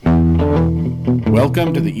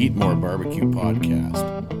Welcome to the Eat More Barbecue podcast.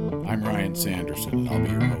 I'm Ryan Sanderson, and I'll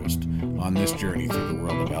be your host on this journey through the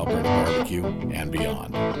world of Alberta barbecue and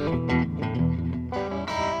beyond.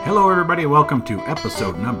 Hello, everybody. Welcome to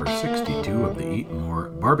episode number 62 of the Eat More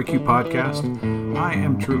Barbecue podcast. I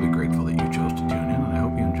am truly grateful that you chose to tune in, and I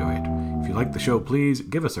hope you enjoy it. If you like the show, please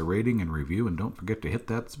give us a rating and review, and don't forget to hit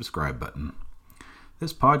that subscribe button.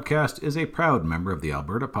 This podcast is a proud member of the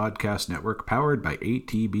Alberta Podcast Network, powered by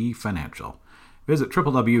ATB Financial. Visit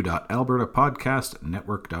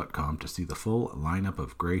www.albertapodcastnetwork.com to see the full lineup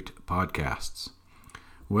of great podcasts.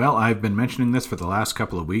 Well, I've been mentioning this for the last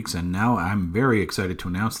couple of weeks, and now I'm very excited to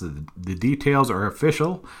announce that the details are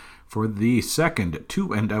official for the second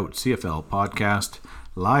Two and Out CFL podcast,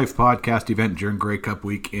 live podcast event during Grey Cup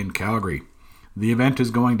week in Calgary. The event is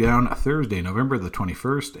going down Thursday, November the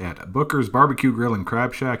 21st at Booker's Barbecue Grill and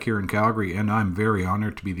Crab Shack here in Calgary, and I'm very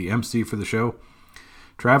honored to be the MC for the show.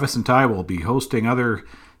 Travis and Ty will be hosting other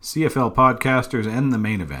CFL podcasters, and the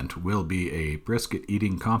main event will be a brisket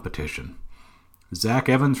eating competition. Zach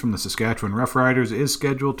Evans from the Saskatchewan Roughriders is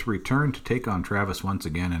scheduled to return to take on Travis once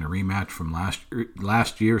again in a rematch from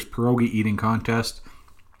last year's pierogi eating contest,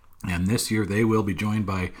 and this year they will be joined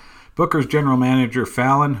by Booker's general manager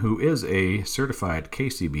Fallon, who is a certified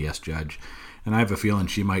KCBS judge, and I have a feeling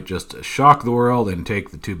she might just shock the world and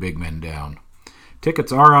take the two big men down.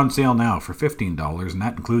 Tickets are on sale now for $15, and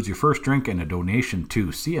that includes your first drink and a donation to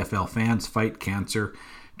CFL Fans Fight Cancer.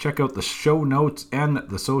 Check out the show notes and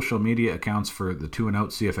the social media accounts for the Two and Out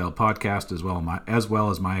CFL podcast, as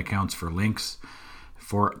well as my accounts for links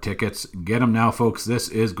for tickets. Get them now, folks. This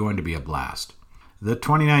is going to be a blast. The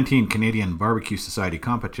 2019 Canadian Barbecue Society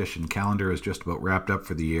competition calendar is just about wrapped up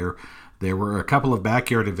for the year. There were a couple of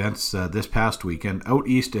backyard events this past weekend. Out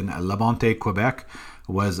east in La Bonté, Quebec,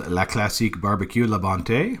 was La Classique Barbecue La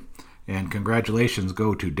Bonté. And congratulations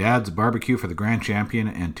go to Dad's Barbecue for the Grand Champion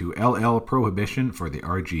and to LL Prohibition for the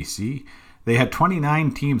RGC. They had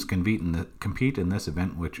 29 teams compete in this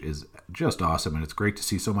event, which is just awesome, and it's great to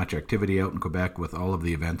see so much activity out in Quebec with all of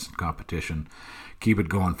the events and competition. Keep it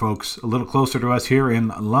going, folks. A little closer to us here in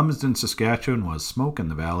Lumsden, Saskatchewan was Smoke in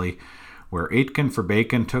the Valley, where Aitken for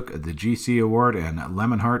Bacon took the GC award and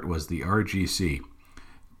Lemonheart was the RGC.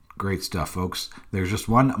 Great stuff, folks. There's just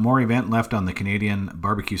one more event left on the Canadian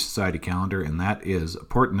Barbecue Society calendar, and that is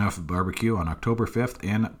Portneuf Barbecue on October 5th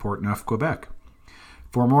in Portneuf, Quebec.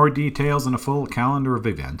 For more details and a full calendar of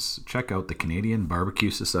events, check out the Canadian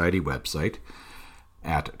Barbecue Society website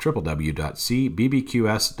at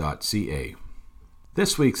www.cbbqs.ca.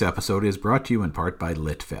 This week's episode is brought to you in part by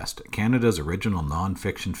LitFest, Canada's original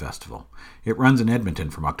non-fiction festival. It runs in Edmonton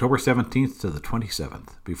from October 17th to the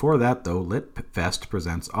 27th. Before that, though, LitFest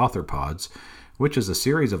presents Author Pods, which is a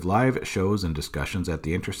series of live shows and discussions at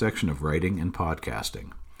the intersection of writing and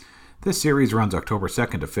podcasting. This series runs October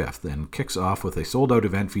 2nd to 5th and kicks off with a sold-out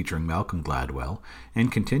event featuring Malcolm Gladwell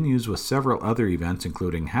and continues with several other events,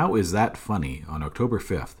 including How Is That Funny on October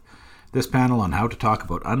 5th. This panel on how to talk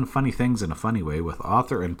about unfunny things in a funny way with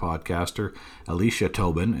author and podcaster Alicia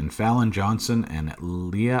Tobin and Fallon Johnson and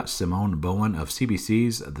Leah Simone Bowen of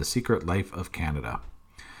CBC's The Secret Life of Canada.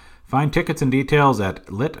 Find tickets and details at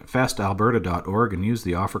litfestalberta.org and use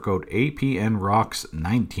the offer code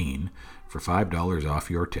APNROCKS19 for $5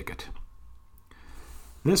 off your ticket.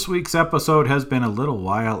 This week's episode has been a little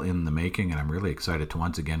while in the making, and I'm really excited to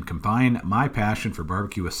once again combine my passion for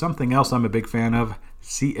barbecue with something else I'm a big fan of,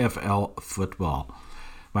 CFL football.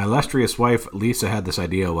 My illustrious wife, Lisa, had this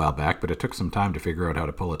idea a while back, but it took some time to figure out how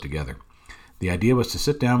to pull it together. The idea was to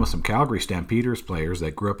sit down with some Calgary Stampeders players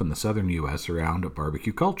that grew up in the southern U.S. around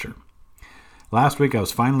barbecue culture. Last week, I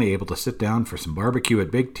was finally able to sit down for some barbecue at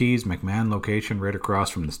Big T's McMahon location right across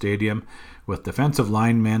from the stadium with defensive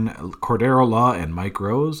linemen Cordero Law and Mike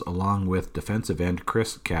Rose, along with defensive end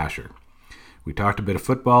Chris Kasher. We talked a bit of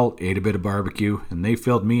football, ate a bit of barbecue, and they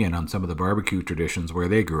filled me in on some of the barbecue traditions where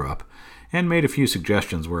they grew up, and made a few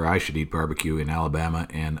suggestions where I should eat barbecue in Alabama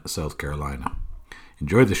and South Carolina.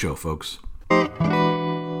 Enjoy the show, folks.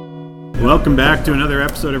 Welcome back to another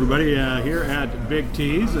episode, everybody, here at Big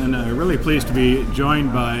T's, and really pleased to be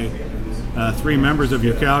joined by three members of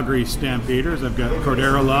your Calgary Stampeders. I've got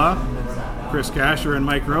Cordero Law, Chris Kasher, and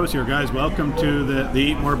Mike Rose here. Guys, welcome to the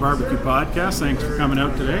Eat More Barbecue podcast. Thanks for coming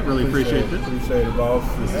out today. Really appreciate it. Appreciate it, boss.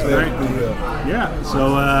 It's great. To be here. Yeah,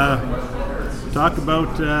 so talk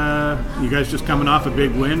about you guys just coming off a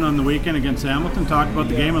big win on the weekend against Hamilton. Talk about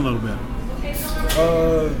the game a little bit.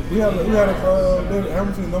 We had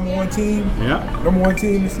Hamilton, number one team. Yeah. Number one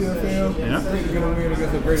team in the CFL. Yeah. Great to get a win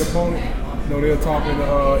against a great opponent. You know, they're topping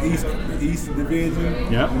the East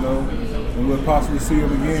Division. Yeah. You know, and we'll possibly see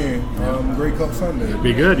them again. Grey Cup Sunday.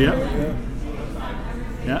 Be good, yeah.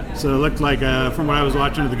 Yeah. So it looked like, from what I was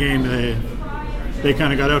watching of the game, they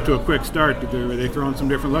kind of got out to a quick start. Were they throwing some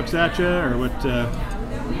different looks at you, or what?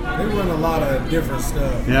 They run a lot of different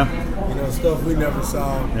stuff. Yeah. Stuff we never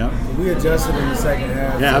saw. Yeah. We adjusted in the second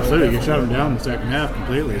half. Yeah, so absolutely. You shut them down in the second half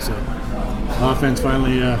completely. So offense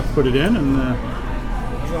finally put it in, and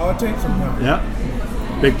That's all it takes sometimes. yeah,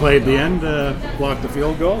 big play at the end, blocked the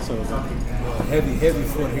field goal. So Heavy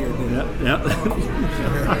foot here, dude. yeah.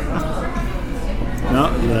 No,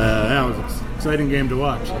 that was an exciting game to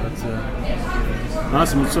watch. So that's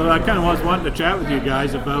awesome. So I kind of was wanting to chat with you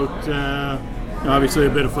guys about obviously a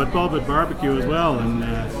bit of football, but barbecue as well, and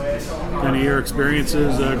kind of your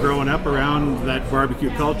experiences growing up around that barbecue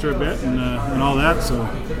culture a bit and all that. So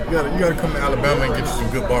You gotta come to Alabama and get you some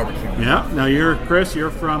good barbecue. yeah. Now Chris,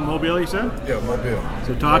 you're from Mobile, you said? Yeah, Mobile.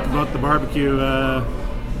 So talk about the barbecue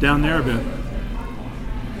down there a bit.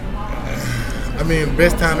 I mean,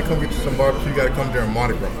 best time to come get you some barbecue, you gotta come during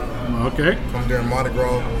Mardi Gras. Okay. Come during Mardi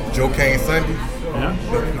Gras, Joe Kane Sunday. Yeah.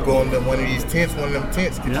 You go into one of these tents, one of them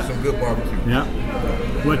tents, get Yeah. you some good barbecue. Yeah.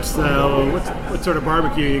 What sort of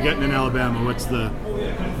barbecue are you getting in Alabama? What's the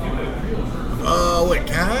What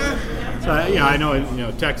kind? So I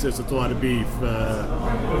know Texas, it's a lot of beef.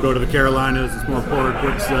 Go to the Carolinas, it's more pork.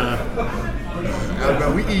 What's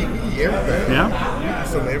Alabama, we eat everything. yeah, We eat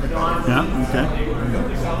some of everything. yeah, okay,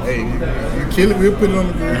 Hey, you kill it, we'll put it on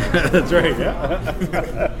the grill. that's right.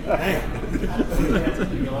 Yeah,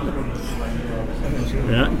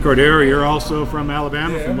 yeah. Cordero, you're also from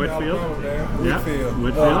Alabama, from Whitfield. Yeah,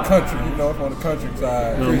 Whitfield. Country, from the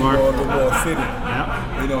countryside. A little more city.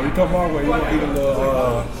 Yeah, You come our way, you want to eat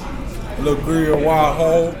a little grill wild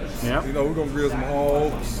hog. Yeah. We're gonna grill some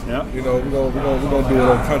hogs. Yeah. We're gonna do it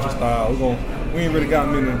on country style. We ain't really got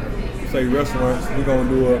many, say, restaurants. We're gonna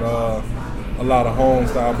do it a lot of home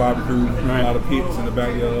style barbecue, Right. a lot of pits in the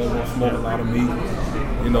backyard. We're gonna smoke a lot of meat.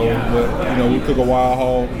 But we cook a wild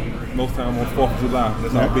hog most time on 4th of July.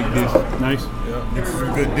 That's our big dish. nice. Yeah. Get you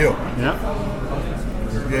some good deal. Yeah.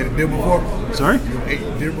 You had a deal before? Sorry, You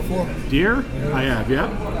ate deer before? deer. I have. Yeah,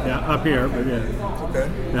 up here, but yeah, Okay.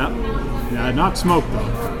 yeah, not smoked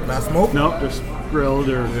though. Not smoke? No, just grilled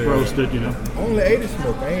or roasted. I only ate it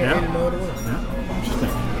smoked. I ain't Yeah. ate it no other way. Yeah, interesting.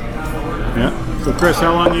 Yeah. So Chris,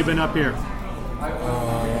 how long you been up here?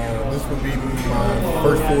 This would be my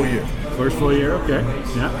first full year. First full year. Okay.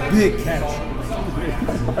 Yeah. Big cash.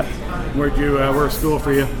 Where'd you where's school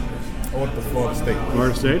for you? I went to Florida State.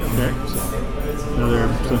 Florida State. Okay. So another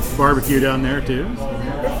barbecue down there too.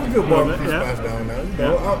 There's some good barbecue Yeah. spots down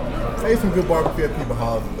there. I'll say some good barbecue at people's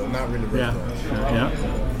houses, though. Not really Yeah. restaurants.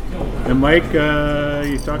 Yeah. And Mike,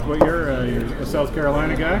 you talked about you're a South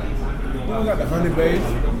Carolina guy. We got the honey base.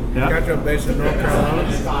 Yeah. Got your base in North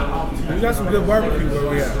Carolina. We got some good barbecue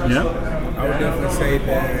where we at. Yeah. I would definitely say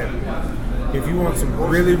that if you want some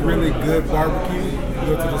really, really good barbecue,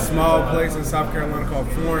 go to the small place in South Carolina called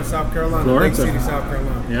Florence, South Carolina, Florence, Lake City, South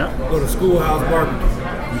Carolina. Yeah. Go to Schoolhouse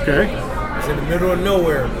Barbecue. Okay. It's in the middle of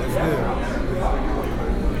nowhere, but it's good.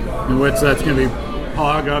 And that's going to be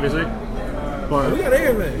hog, obviously. We got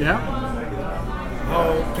everything. Yeah.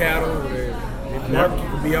 Hog, cattle, if barbecue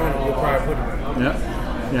can be on it, we'll probably put it on.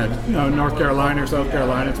 Yeah. Yeah. No, North Carolina or South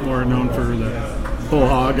Carolina, it's more known for the whole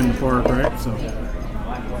hog and the pork, right? So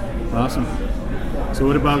awesome. So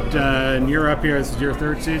what about and you're up here? This is your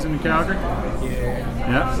third season in Calgary. Yeah.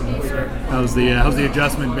 Yeah. How's the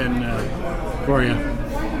adjustment been for you?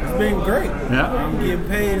 It's been great. Yeah. I'm getting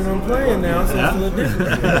paid and I'm playing now, so it's a little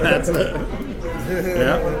different. That's it.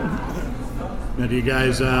 Yeah. Now, do you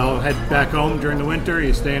guys all head back home during the winter? Are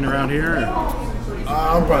you staying around here? Or?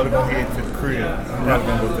 I'm probably going to head to the crib. I'm probably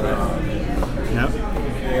going to go to the house.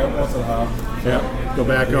 Yeah. Yeah, I'm once in a while. Yeah. Go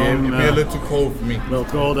back home. It'd be a little too cold for me. A little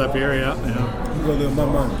cold up here. Yeah. Yeah. You go live with my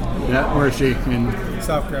mom. Yeah. Where is she? In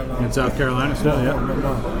South Carolina. South Carolina still. Yeah. My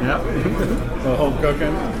mom. Yeah. The home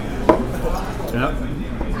cooking.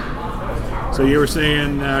 Yeah. So you were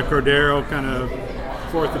saying Cordero, kind of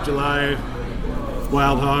 4th of July,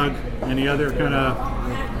 wild hog. Any other kind of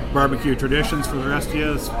barbecue traditions for the rest of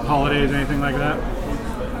you? Holidays, anything like that?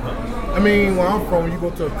 I mean, where I'm from, when you go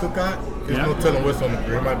to a cookout, there's Yeah. no telling what's on the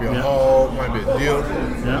grill. It might be a Yeah. hog, might be a deal,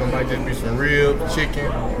 Yeah. it might just be some ribs,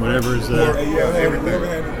 chicken, Whatever's pork, Hey, you ever everything.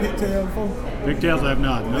 had the pigtail before? pigtails. I've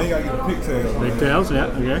not. Man, you No. gotta get the pigtail. man. Pigtails. Yeah.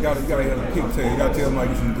 You Okay. gotta have the pigtail. You gotta tell them like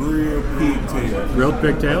get some grilled pigtail. Grilled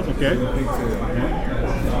pigtails. Okay. Pigtail.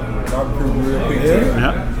 Barbecue grilled pigtail.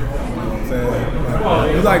 Yeah.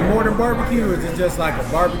 It's like more than barbecue, or is it just like a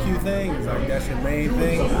barbecue thing? It's like that's your main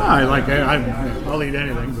thing. I'll eat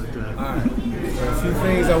anything, but Alright. So a few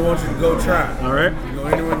things I want you to go try. all right. You go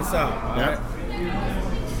anywhere in the South. Yeah.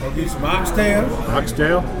 Go get some oxtail.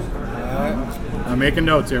 Oxtail. right. I'm making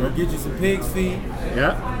notes here. We'll get you some pig's feet.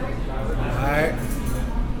 Yeah. All right.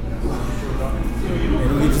 And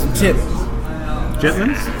we'll get you some chitlins.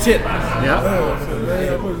 Chitlins? Chitlins. Yeah.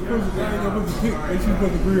 They should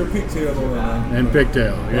put the grilled pigtail on there. And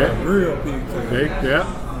pigtail. Yeah. Grilled pigtail. Pig. Yeah.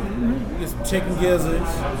 Get some chicken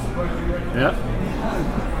gizzards. Yeah.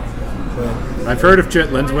 But, I've heard of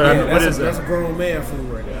chitlins. What is That's a that? grown man food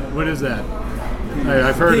right there. What is that?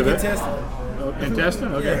 I've heard of Pig it. intestine. Oh,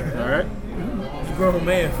 intestine? Okay. Yeah. All right. It's a grown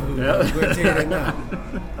man food. Yeah. I'm going to tell you that now.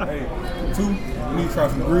 Hey, 2, you need to try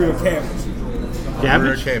some grilled cabbage.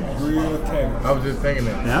 Cabbage? Grilled cabbage. I was just thinking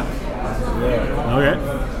that. Yeah. Yeah. Okay.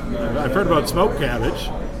 I've heard about smoked cabbage.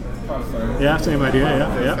 Yeah, same idea.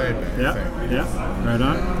 Yeah. Right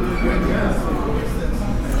on.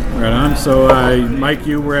 Right on. So, Mike,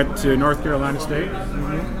 you were at North Carolina State.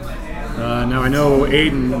 Now I know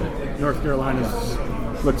Aden, North Carolina,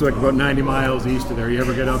 looks like about 90 miles east of there. You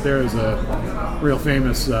ever get out there? There's a real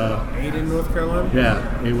famous. Aden, North Carolina? Yeah,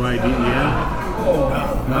 Ayden.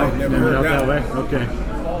 No, never out that way. Okay,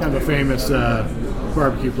 kind of a famous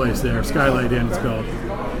barbecue place there. Skylight Inn, it's called.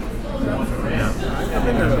 Yeah.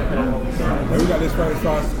 We got this place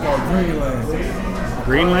called Greenland.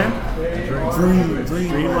 Greenland?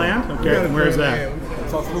 Greenland? Okay, and where's that?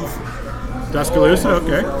 Tuscaloosa?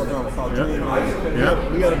 Okay. Yeah.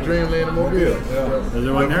 We got a Dreamland in Mobile. Is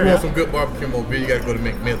there one If there? you Yeah. want some good barbecue in Mobile, you got to go to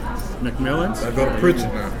McMillan's. McMillan's? I go to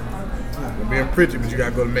Pritchard now. We're being Pritchard, but you got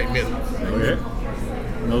to go to McMillan's. Okay.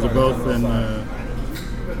 And those are both in.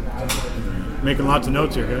 Making lots of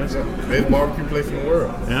notes here, guys. Best barbecue place in the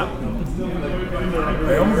world. Yeah.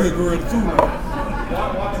 Hey, I'm a good griller too, man.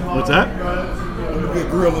 What's that? I'm a good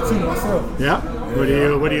griller too myself. Yeah.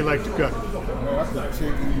 What do you like to cook? I cook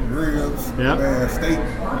chicken, ribs, Yeah. man, steak,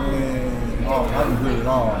 and all. I can grill it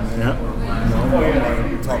all, man. Yeah. I'm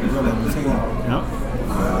like top griller on the team. Yeah.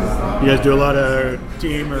 You guys do a lot of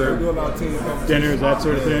team I or do a lot of team competition. dinners, that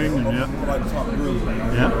sort of thing, and I'm like the top griller.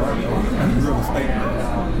 Yeah. I can grill the steak.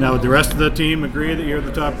 Now, would the rest of the team agree that you're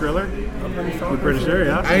the top griller? I'm pretty sure. You're pretty sure,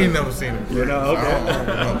 yeah. I ain't never seen him. You know, okay.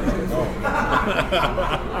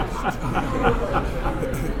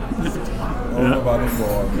 I don't know about this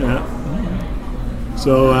boy. Yeah.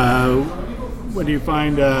 So, what do you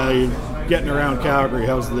find getting around Calgary?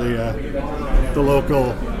 How's the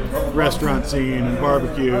local restaurant scene and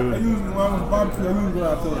barbecue? I usually, when I was barbecue, I usually go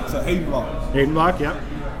out to Hayden Block. Hayden Block, yeah.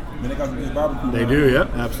 Man, they got some good barbecue. They down do, there.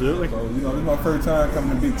 yeah, absolutely. So, this is my first time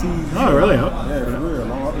coming to Big T's. Oh, really? Huh? Yeah, for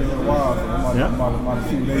real. I've been here a while, so I'm about to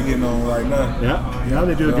see what they getting on right now. Yeah,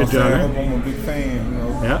 they do a good job. I'm Right? a big fan, you know.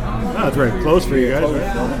 Yeah, oh, that's very close for you guys, Close,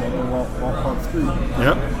 right? so I'm gonna walk on the street.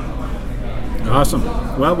 Yep. Awesome.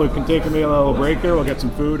 Well, we can take a little break here. We'll get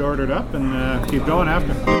some food ordered up and keep going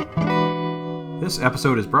after. This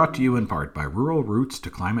episode is brought to you in part by Rural Roots to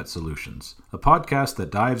Climate Solutions, a podcast that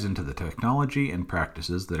dives into the technology and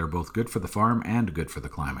practices that are both good for the farm and good for the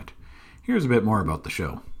climate. Here's a bit more about the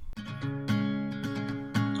show.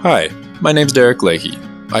 Hi, my name's Derek Leahy.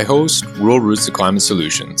 I host Rural Roots to Climate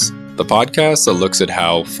Solutions, the podcast that looks at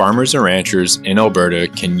how farmers and ranchers in Alberta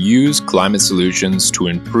can use climate solutions to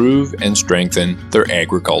improve and strengthen their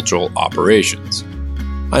agricultural operations.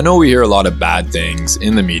 I know we hear a lot of bad things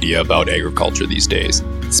in the media about agriculture these days,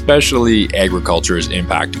 especially agriculture's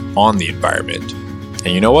impact on the environment.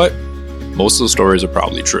 And you know what? Most of the stories are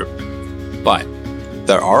probably true. But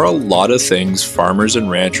there are a lot of things farmers and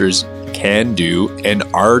ranchers can do and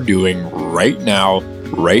are doing right now,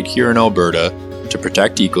 right here in Alberta, to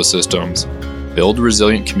protect ecosystems, build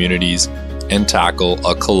resilient communities, and tackle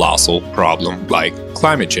a colossal problem like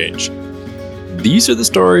climate change. These are the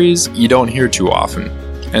stories you don't hear too often,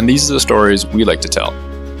 and these are the stories we like to tell.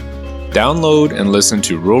 Download and listen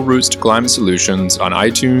to Rural Roots to Climate Solutions on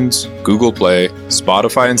iTunes, Google Play,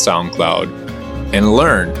 Spotify, and SoundCloud, and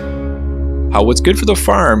learn how what's good for the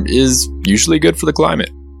farm is usually good for the climate.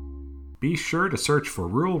 Be sure to search for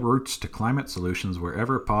Rural Roots to Climate Solutions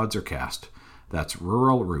wherever pods are cast. That's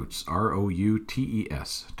Rural Roots,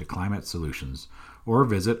 ROUTES, to Climate Solutions, or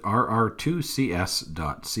visit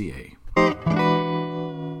rr2cs.ca.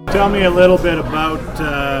 Tell me a little bit about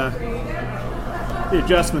the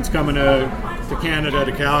adjustments coming to Canada,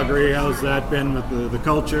 to Calgary. How's that been with the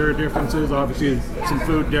culture differences? Obviously, some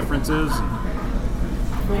food differences.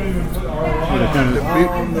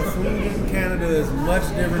 The food in Canada is much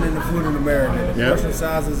different than the food in America. The portion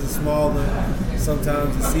sizes are smaller.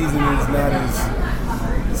 Sometimes the seasoning is not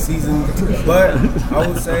as seasoned. But I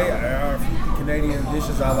would say there are a few Canadian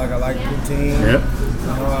dishes I like. I like poutine. Yep.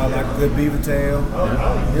 I like good beaver tail.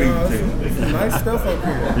 Some nice stuff up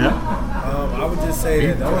here. Yep. I would just say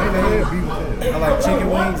that the only thing I like chicken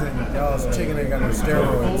wings, and y'all's chicken ain't got no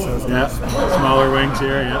steroids. So it's Yeah, smaller wings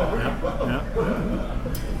here. Yeah.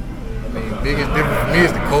 I mean, biggest difference for me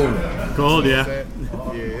is the cold. Cold, yeah.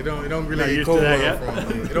 Yeah, it don't really Not get used cold to that where yet? I'm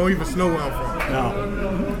from. It don't even snow where I'm from.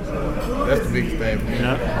 No. That's the biggest thing for me.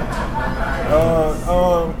 Yeah.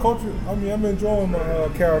 Culture. I mean, I'm enjoying my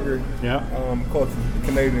Calgary. Yeah. Culture,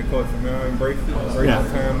 Canadian culture. Man, I embrace my Yeah.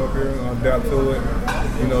 time up here. I adapt to it.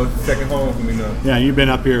 You know, it's second home for me now. Yeah, you've been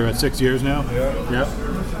up here 6 years now. Yeah. Yep.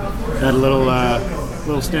 Had a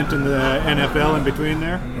little stint in the NFL in between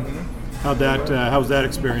there. How's that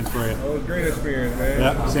experience for you? It was a great experience, man.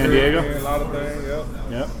 Yeah, San Diego? A lot of things, yep.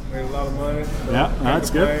 Yep. Made a lot of money. So Yeah, that's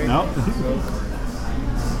good. No.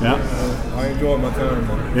 Yeah. I enjoyed my time,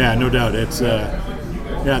 man. Yeah, no doubt. It's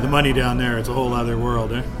the money down there. It's a whole other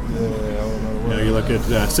world, eh? Yeah, You look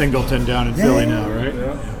at Singleton down in Philly now, right?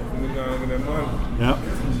 Yeah. We're gonna get that money. Yeah.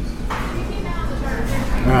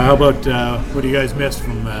 How about what do you guys miss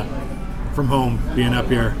from home being up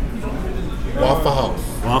here? Waffle House.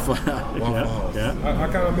 Waffle. House. Yeah. I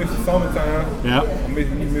kind of miss the summertime. Yeah.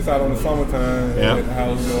 You miss out on the summertime. Yeah. At the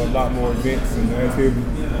house, a lot more events and activities.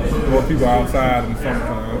 More people outside in the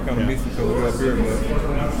summertime. I kind of miss it because we're up here.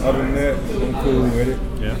 But other than that, I'm cool with it.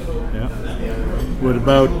 Yeah. What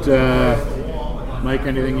about Mike?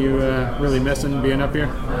 Anything you really missing being up here?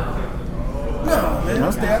 No, man, I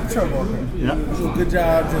stay out of trouble. Yeah. Do a good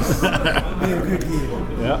job just being a good kid.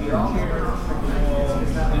 Yeah.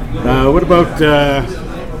 What about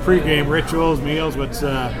pre-game rituals, meals? What's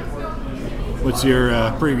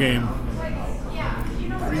your pre-game?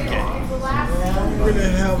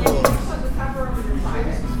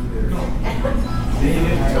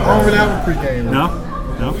 I don't really have a pregame. No.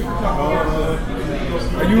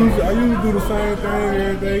 I usually do the same thing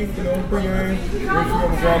every day, you know, pregame. Make sure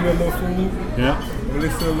I'm grab me a little food, Yeah. and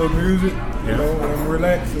listen to a little music, you know, and I'm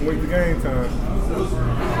relaxed and wait the game time.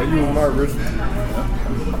 I use my ritual.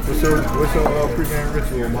 What's your pregame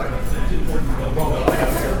ritual, Mike?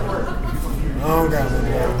 I don't got one.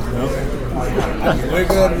 I just wake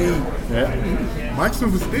up and eat. Yeah. Mike's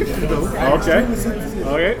superstitious though. Okay.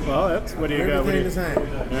 Okay. Well, that's what do you got? Everything the same.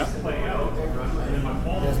 Yeah.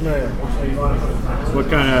 Yes, ma'am. What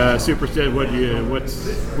kind of superstition? What do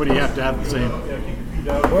you have to have the same?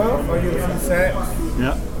 Well, I get a few sacks.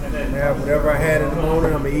 Yeah. Have whatever I had in the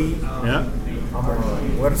morning, I'm going to eat. Yeah. I'm going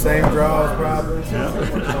to wear the same drawers probably. Yeah.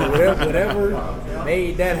 Whatever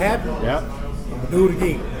made that happen, Yeah. I'm going to do it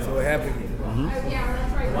again. So it happened again.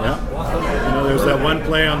 Yeah. There's that one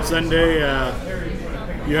play on Sunday.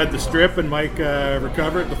 You had the strip and Mike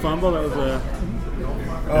recovered the fumble. That was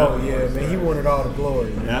Oh, yeah, man. He wanted all the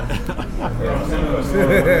glory. Yeah.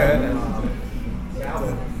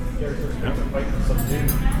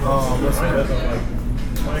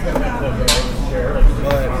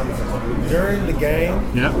 But during the game,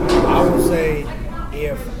 Yeah. I would say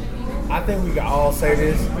I think we can all say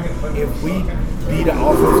this, if we beat the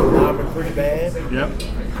offensive lineman pretty bad, Yep.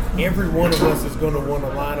 every one of us is going to want to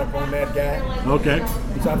line up on that guy. Okay.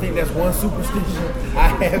 So I think that's one superstition I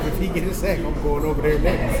have. If he gets a sack, I'm going over there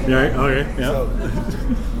next. Yeah. Okay. Yeah. So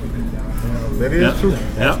That is Yeah. true.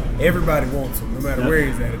 Yeah. everybody wants him, no matter where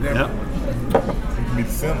he's at. At that Yeah. point. He can be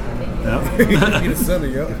the center. Yeah. He can be the center,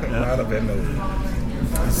 yo. Right up that nose.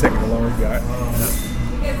 The second along he got.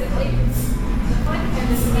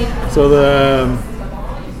 So the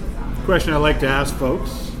question I like to ask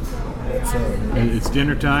folks, it's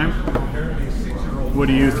dinner time. What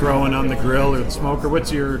are you throwing on the grill or the smoker?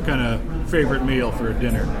 What's your kind of favorite meal for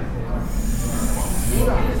dinner?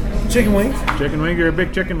 Chicken wings. Chicken wing? You're a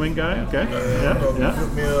big chicken wing guy? Okay. Yeah.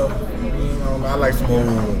 I like some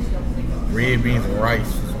old red beans and rice,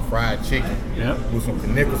 some fried chicken Yeah. with some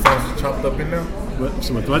Kanika sausage chopped up in there.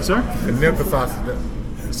 So with what, sir? Kanika sausage.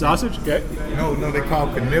 Sausage? Okay. No, they call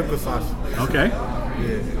Kanika sausage. Okay.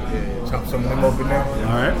 Yeah. Chop some of them up in there.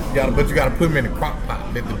 All right. But you gotta put them in the crock pot.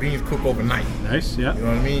 Let the beans cook overnight. Nice. Yeah. You know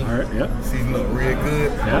what I mean? All right. Yeah. Season up real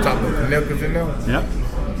good. Yeah. Chop the Kanikas in there. Yeah.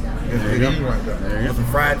 It's There you good go. eating right there. There you With go.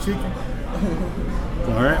 some fried chicken.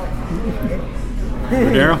 All right.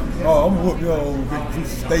 Daryl? Oh, I'm whooping your old big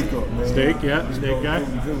juicy steak up, man. Steak, yeah. Steak guy.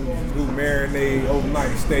 Do marinade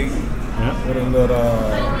overnight steak Yeah. with a little,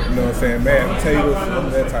 you know what I'm saying, mashed potatoes. I'm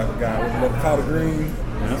that type of guy. With a little collard greens.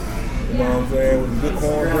 Yeah. You know what I'm saying? With a good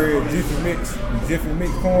cornbread, Jiffy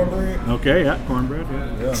mix cornbread. Okay. Yeah. Cornbread.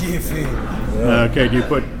 Yeah. Jiffy. Okay. Do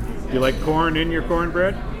you like corn in your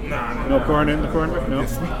cornbread? Nah, No corn in the cornbread? No.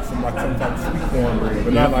 It's sweet, some type of sweet cornbread,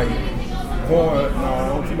 but not like corn. No, I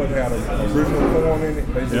don't too much have the original corn in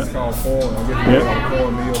it. They just Yeah. call corn. I guess Yeah. it's like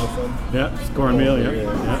cornmeal or something. Yeah. It's cornmeal. Yeah. Yeah.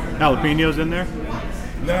 Yeah. Jalapenos in there?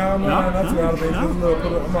 Nah, man, that's what I think. I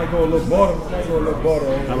might go a little butter.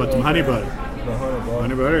 How about some honey butter? The honey butter.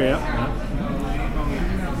 Honey butter, yeah.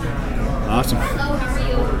 Awesome.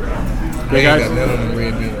 Okay, guys. Got that on the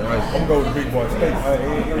red beans and rice. I'm going with big boy steak.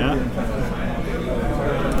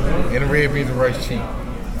 And the red beans and rice cheap.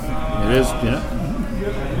 It is, yeah.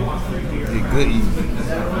 It's good eating.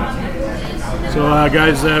 So,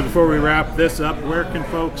 guys, before we wrap this up, where can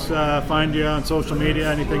folks find you on social media?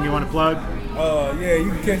 Anything you want to plug? Yeah,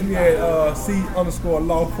 you can catch me at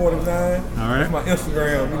C_Law49. All right. That's my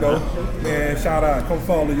Instagram, Man, shout out. Come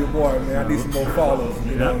follow your boy, man. I need some more followers.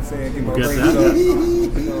 You know what I'm saying? Get my Get rings that. up. You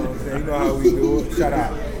know what I'm saying? You know how we do it. Shout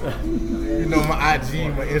out. You know my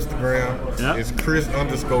IG, my Instagram is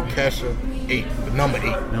Chris_Casher8, the number 8.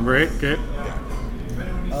 Number 8, okay.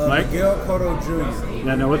 Mike? Miguel Cotto Jr.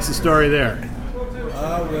 Now, what's the story there?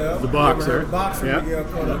 Well, The boxer. Boxer, Yeah. Miguel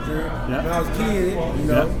Cotto Jr. Yeah. When I was a kid,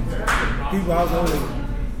 people I was only,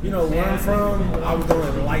 where I'm from, I was only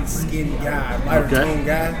a light-skinned guy, lighter-toned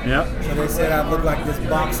guy. Yeah. So they said I looked like this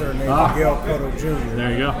boxer named Miguel Cotto Jr.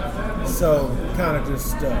 There you go. So, kind of just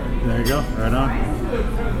stuck. There you go. Right on.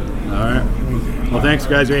 All right. Well, thanks,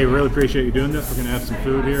 guys. Hey, really appreciate you doing this. We're going to have some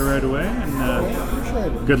food here right away. And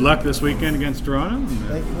Appreciate it. good luck this weekend against Toronto.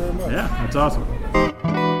 Thank you very much. Yeah, that's awesome.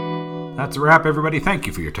 That's a wrap, everybody. Thank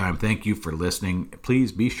you for your time. Thank you for listening.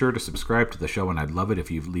 Please be sure to subscribe to the show, and I'd love it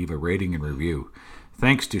if you leave a rating and review.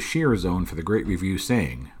 Thanks to Shear Zone for the great review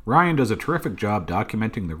saying, Ryan does a terrific job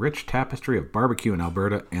documenting the rich tapestry of barbecue in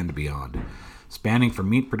Alberta and beyond, spanning from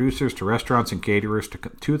meat producers to restaurants and caterers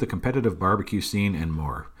to the competitive barbecue scene and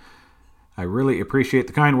more. I really appreciate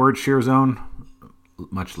the kind words, Shear Zone.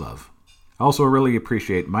 Much love. I also really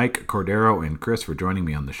appreciate Mike, Cordero, and Chris for joining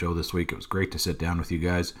me on the show this week. It was great to sit down with you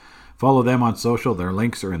guys. Follow them on social. Their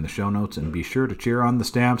links are in the show notes, and be sure to cheer on the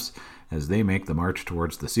Stamps as they make the march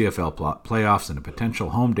towards the CFL playoffs and a potential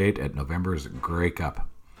home date at November's Grey Cup.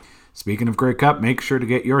 Speaking of Grey Cup, make sure to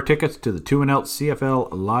get your tickets to the 2&Out CFL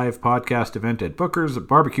live podcast event at Booker's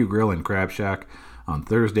Barbecue Grill and Crab Shack on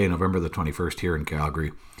Thursday, November the 21st here in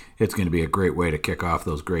Calgary. It's going to be a great way to kick off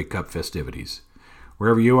those Grey Cup festivities.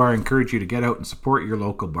 Wherever you are, I encourage you to get out and support your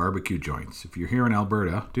local barbecue joints. If you're here in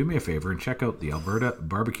Alberta, do me a favor and check out the Alberta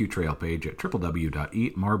Barbecue Trail page at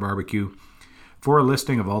www.eatmorebarbecue for a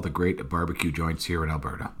listing of all the great barbecue joints here in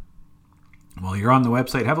Alberta. While you're on the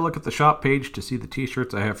website, have a look at the shop page to see the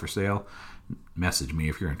t-shirts I have for sale. Message me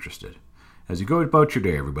if you're interested. As you go about your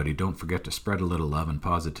day, everybody, don't forget to spread a little love and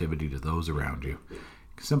positivity to those around you.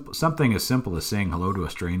 Something as simple as saying hello to a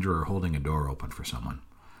stranger or holding a door open for someone.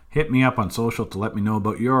 Hit me up on social to let me know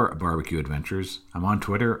about your barbecue adventures. I'm on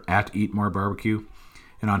Twitter at EatMoreBarbecue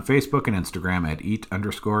and on Facebook and Instagram at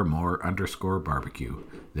eat_more_barbecue.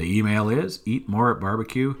 The email is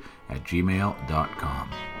eatmorebarbecue@gmail.com.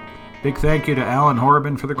 Big thank you to Alan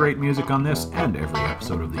Horabin for the great music on this and every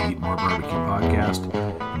episode of the Eat More Barbecue podcast.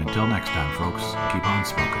 And until next time, folks, keep on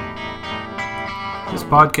smoking. This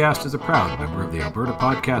podcast is a proud member of the Alberta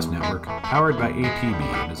Podcast Network, powered by ATB,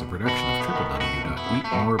 and is a production of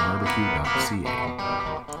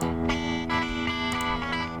www.eatmorebarbecue.ca.